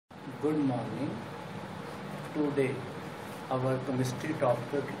Good morning. Today our chemistry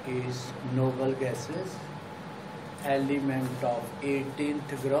topic is noble gases, element of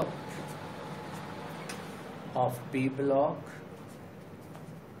 18th group of P block,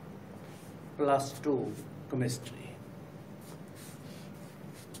 +2 chemistry.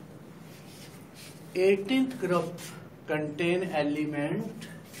 18th group contain element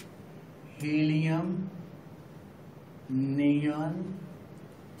helium, neon,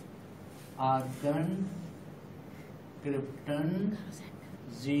 argon, krypton,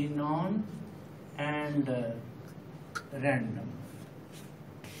 xenon and random.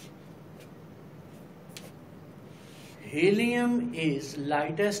 Helium is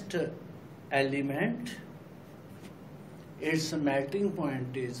lightest element. Its melting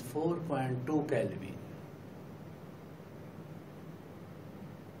point is 4.2 Kelvin.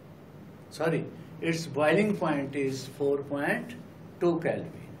 Sorry, its boiling point is 4.2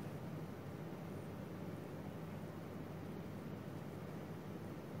 Kelvin.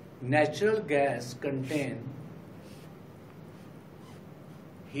 Natural gas contain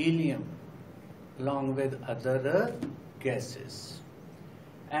helium along with other gases,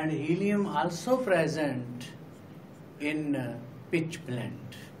 and helium also present in pitch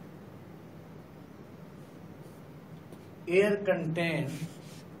blend. Air contain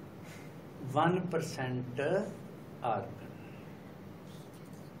 1% argon.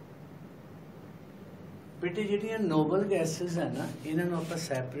 बेटे ਜਿਹੜੀਆਂ noble gases है ना, इन्होंने आप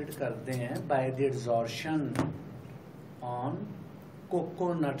separate करते हैं by the absorption on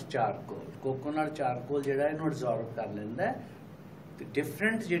coconut charcoal. Coconut charcoal ਜਿਹੜਾ ਇਹਨੂੰ एब्जॉर्ब कर लेंदा है ਤੇ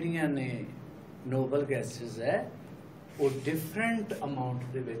डिफरेंट ਜਿਹੜੀਆਂ ने नोबल गैसेस है वो डिफरेंट अमाउंट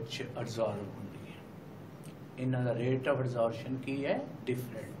ਦੇ ਵਿੱਚ एब्जॉर्ब ਹੁੰਦੀਆਂ. ਇਹਨਾਂ ਦਾ रेट ऑफ एब्जॉर्प्शन ਕੀ है?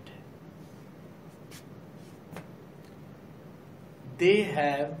 Different. They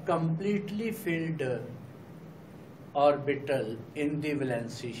have completely filled orbital in the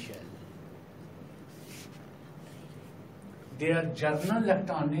valency shell. Their general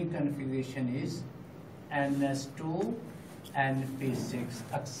electronic configuration is ns2 np6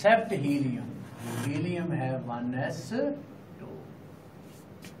 except helium. Helium have 1s2.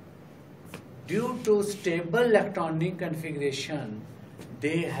 Due to stable electronic configuration,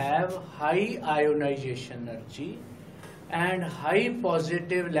 they have high ionization energy and high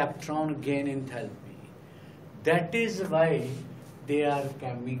positive electron gain enthalpy. That is why they are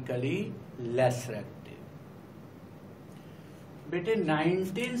chemically less reactive. बेटे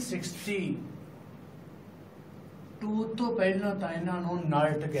 1962 तो पहला तो इन्हों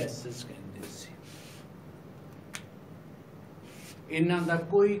नल्ट gases कहते सी. इन्हां दा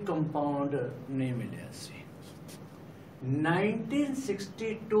कोई compound नहीं मिलिया सी.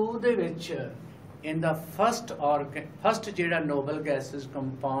 1962 दे विच इन द फस्ट जेड़ा नोबल गैसेस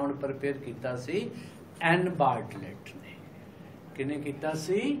कंपाउंड प्रिपेयर कीता सी एन बार्टलेट ने. किने कीता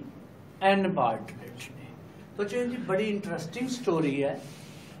सी? एन बार्टलेट ने. तो जो इनकी बड़ी इंटरेस्टिंग स्टोरी है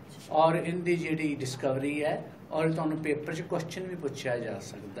और इनकी जी डिस्कवरी है, और तुहानू पेपर च क्वेश्चन भी पूछा जा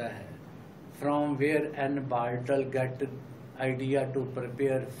सकता है, from where N Bartle get idea to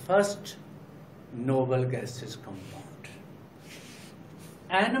prepare first noble gases compound.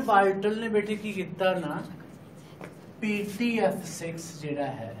 N Bartle ने बेटे की किया ना, PTF6 जिहड़ा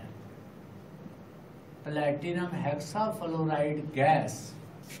है platinum hexafluoride gas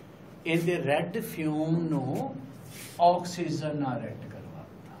in they red fume no oxygen नाल रेड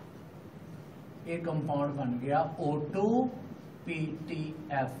करवाता. ये कंपाउंड बन गया O2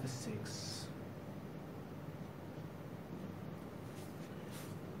 PTF6.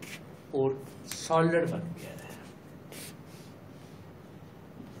 और सॉलिड बन गया है.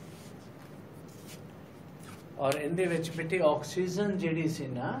 और इनदे विच बेटे ऑक्सीजन जिहड़ी सी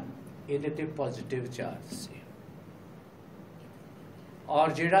ना, ਇਹਦੇ ਤੇ पॉजिटिव चार्ज सी. और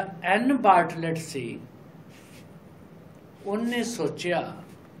ਜਿਹੜਾ एन बार्टलेट सी उन्हें सोचा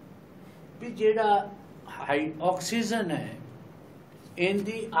भी ਜਿਹੜਾ हाई ऑक्सीजन है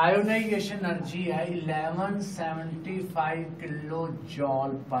इनकी आयोनाइजेशन एनर्जी है 1175 किलो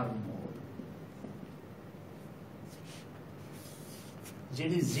जॉल पर मोल. जी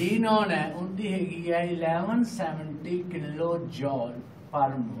जीनॉन है उनकी हैगी है 1170 किलो जॉल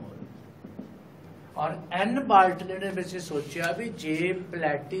पर मोल. और एन बार्टलेट ने सोचा भी जे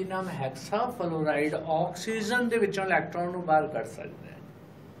प्लैटिनम हेक्साफ्लोराइड ऑक्सीजन के विचों इलैक्ट्रॉन नूं बाहर कर सकता है,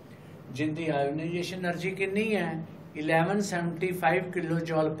 जिनकी आयोनाइजेशन एनर्जी कितनी है 1175 किलो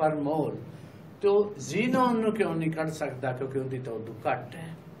जॉल पर मोल, तो जीनॉन नूं क्यों नहीं कर सकता? क्योंकि उनकी तो उदों घट है.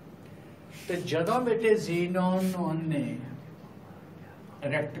 तो जदों बेटे जीनॉन नूं उन्हें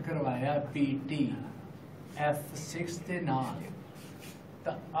रिएक्ट करवाया PT F6 के नाल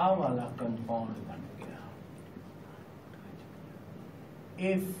तो आ वाला कंपाउंड बन गया। ए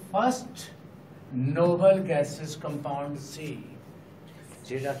फर्स्ट नोबल गैसेस कंपाउंड सी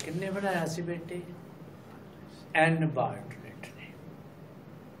जेड़ा किन्ने बनाया सी बेटे, एन बार्टलेट ने।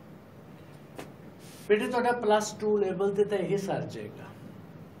 बेटे तुहाडा +2 लेवल ते यही सर जाएगा,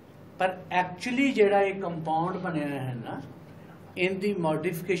 पर एक्चुअली जेड़ा ये कंपाउंड बनया है ना, इनकी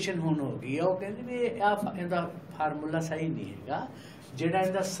मॉडिफिकेशन हुण हो गई है। वो कहते भी इहदा फार्मूला सही नहीं हैगा, जेड़ा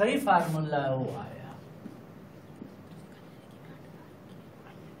इहदा सही फार्मूला है वो आया।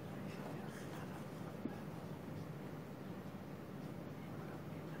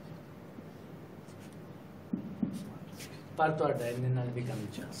 पर तुहाडा इहदे नाल भी काम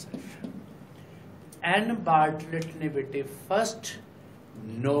चल सकदा। एन बार्टलेट ने बेटे फर्स्ट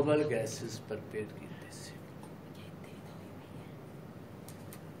नोबल गैसेस प्रिपेयर कीते सी।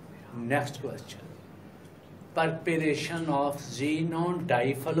 Next question, preparation of xenon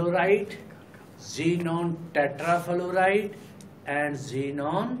difluoride, xenon tetrafluoride and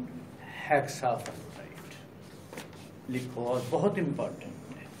xenon hexafluoride लिखो, और बहुत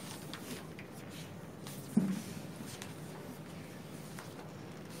इंपॉर्टेंट है।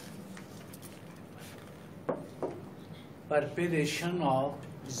 Preparation of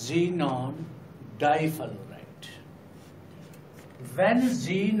xenon difluoride. When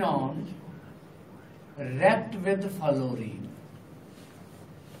xenon react with fluorine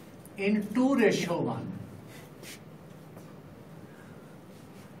in 2:1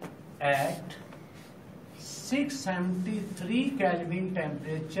 at 673 Kelvin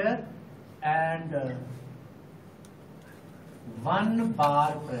temperature and 1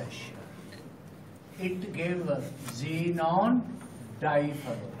 bar pressure, it gave xenon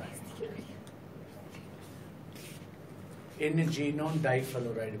difluoride. In xenon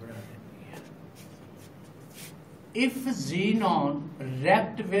difluoride बना देंगे। If xenon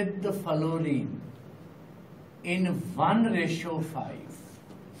react with the fluorine in 1:5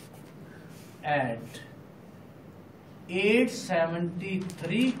 at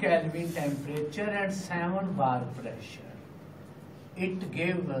 873 Kelvin temperature and 7 bar pressure, it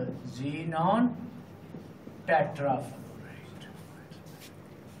gave xenon tetrafluoride.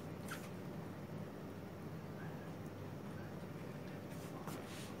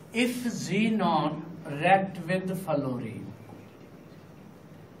 If xenon react with fluorine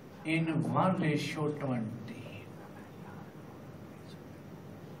in 1:20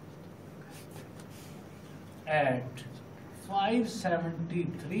 at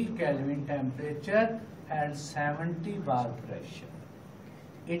 573 Kelvin temperature and 70 bar pressure,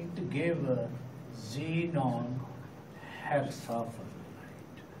 it gave xenon hexafluoride.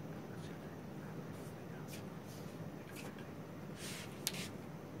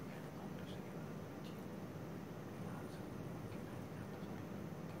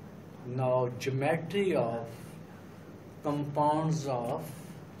 Now, geometry of compounds of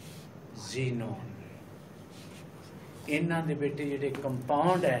xenon. इन्हां दे बेटे जिहड़े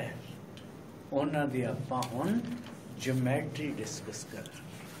compound है उन्हां दी आपां हुण geometry discuss कर,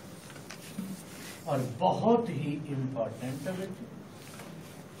 और बहुत ही इंपॉर्टेंट है,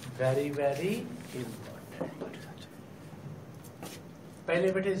 वेरी वेरी इंपॉर्टेंट। पहले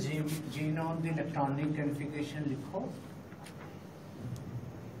बेटे xenon दी इलेक्ट्रॉनिक कॉन्फ़िगरेशन लिखो।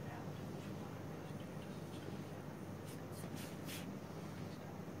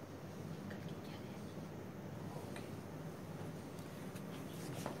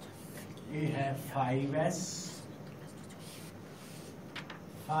 ये है 5s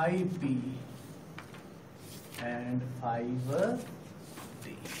 5p and 5d।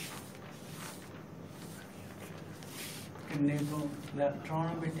 किन्ने को इलेक्ट्रॉन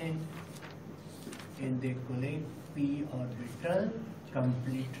बेटे इनके कोले p ऑर्बिटल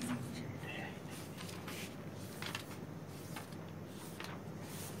कंप्लीटली है।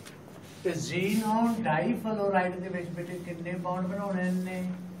 तो xenon डाइफ्लोराइड दे विच बेटे किन्ने बॉन्ड बनाने ने?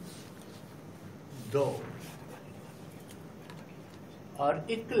 2, और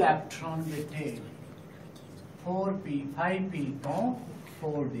एक इलेक्ट्रॉन बेटे 4p 5p तो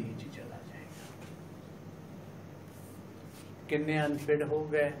 4d चला जाएगा। किन्ने अनफिट हो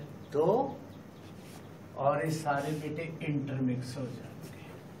गए? 2, और ये सारे बेटे इंटरमिक्स हो जाएंगे।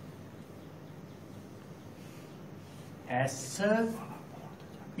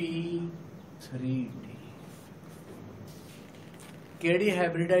 sp3d केड़ी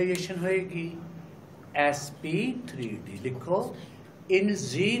हाइब्रिडाइजेशन होएगी? sp3d लिखो। इन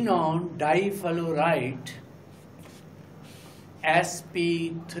xenon difluoride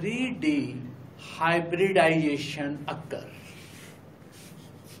sp3d hybridization occur,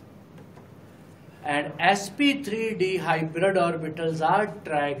 and sp3d hybrid orbitals are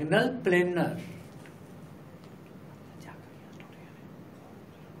trigonal planar.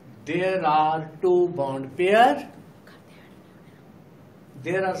 There are two bond pair.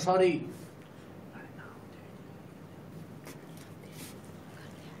 There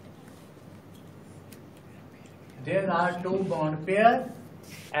are two bond pair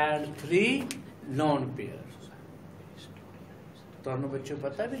and 3 lone pair. ਤੁਹਾਨੂੰ ਬੱਚੋ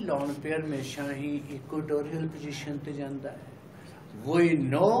ਪਤਾ ਵੀ lone pair ਹਮੇਸ਼ਾ ਹੀ equatorial position ਤੇ ਜਾਂਦਾ ਹੈ. We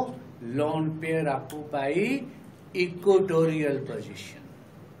know lone pair occupy equatorial position.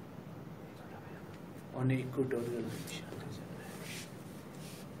 On equatorial position.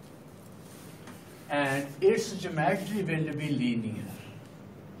 And its geometry will be linear.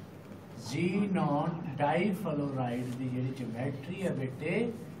 Xenon difluoride ਦੀ ਜਿਹੜੀ geometry ਹੈ ਬੇਟੇ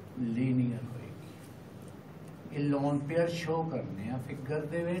linear ਹੋਏਗੀ. ਇਹ lone pair show ਕਰਨੇ ਆ ਫਿਗਰ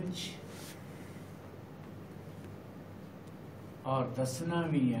ਦੇ ਵਿੱਚ और दसना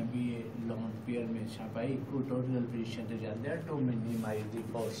भी है भी ये lone pair हमेशा भाई equatorial position ਤੇ ਜਾਂਦੇ ਆ to minimize the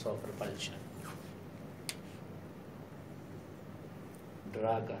force of repulsion.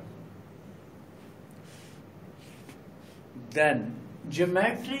 Dragon. Then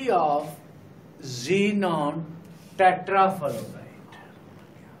geometry of xenon tetrafluoride.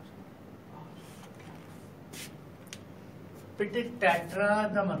 बेटे tetra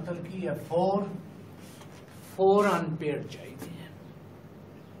का मतलब की है 4 unpaired चाहिए.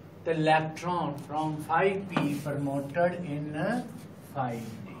 The electron from 5p promoted in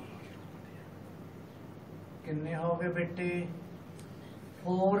 5d. कितने हो गए बेटे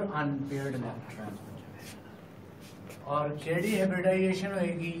 4 unpaired electron. और केडी हाइब्रिडाइजेशन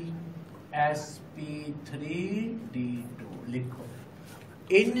होएगी sp3d2. लिखो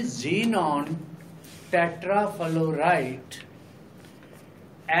इन xenon tetrafluoride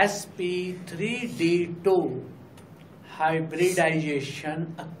sp3d2 hybridization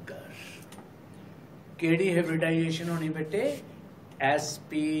occur. KD hybridisation होनी बेटे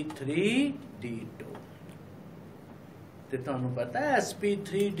sp3d2. ते तुहानू पता है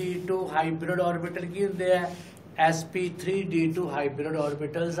sp3d2 हाइब्रिड ऑर्बिटल की होंदे है. sp3d2 hybrid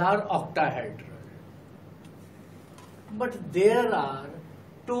orbitals are octahedral, but there are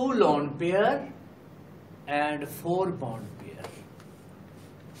 2 lone pair and 4 bond pair.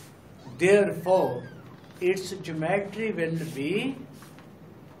 Therefore its geometry will be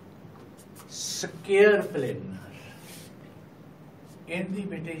square planar. इनकी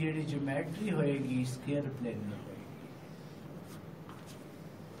बेटे जी geometry होएगी square planar.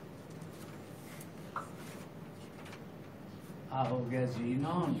 हो गया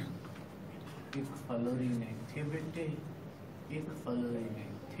xenon. एक फ्लोरीन थे बेटे, एक फ्लोरीन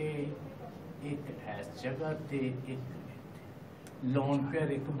थे, एक इस जगह ते, एक लोन पेयर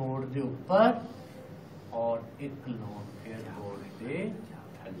एक बोर्ड के ऊपर और एक लोन पेयर बोर्ड के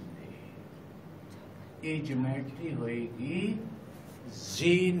थल्ले. ये ज्योमेट्री होएगी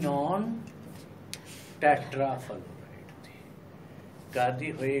xenon tetrafluoride की. कादी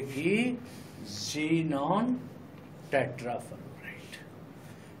होएगी xenon tetrafluoride.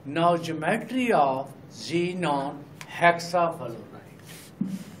 Now geometry of xenon hexafluoride.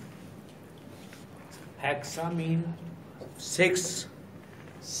 Hexa mean 6.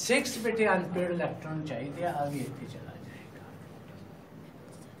 6 बेटे अनपेड इलेक्ट्रॉन चाहिए. अभी इतने चला जाएगा.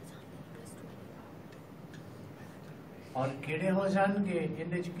 और केड़े हो जाएंगे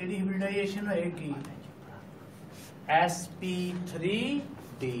इनके केड़ी हाइब्रिडाइजेशन होएगी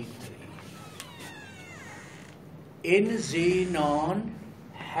sp3d3. In xenon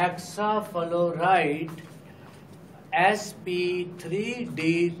hexafluoride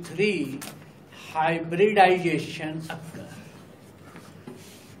sp3d3 hybridization occur.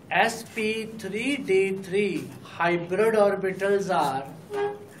 sp3d3 hybrid orbitals are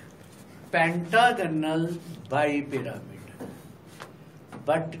pentagonal bipyramid,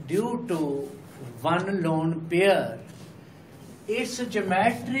 but due to one lone pair its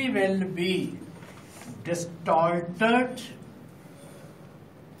geometry will be distorted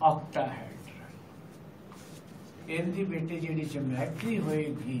octahedral. इनकी बेटे जी ज्योमेट्री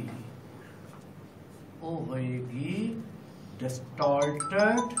होएगी वो होएगी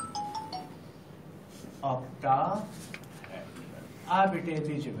distorted octahedral. आ बेटे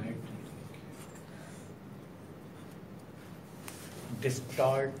की ज्योमेट्री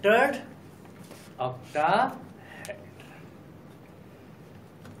distorted octahedral.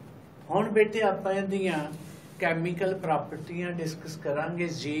 हुण बेटे आपां इहदियां केमिकल प्रॉपर्टियां डिस्कस करांगे.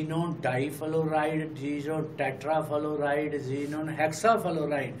 xenon difluoride, xenon tetrafluoride, xenon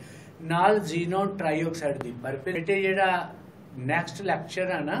hexafluoride नाल xenon ट्राईऑक्साइड दी. पर बेटे जेड़ा नेक्स्ट लैक्चर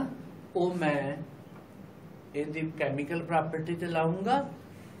है ना वो मैं ਇਹਦੀ ਕੈਮੀਕਲ ਪ੍ਰੋਪਰਟੀ ਤੇ ਲਾਉਂਗਾ,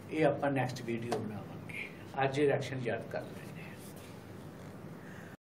 ਇਹ ਆਪਾਂ ਨੈਕਸਟ ਵੀਡੀਓ ਬਣਾਵਾਂਗੇ। ਅੱਜ ਇਹ ਰਿਐਕਸ਼ਨ ਯਾਦ ਕਰ ਲੈ।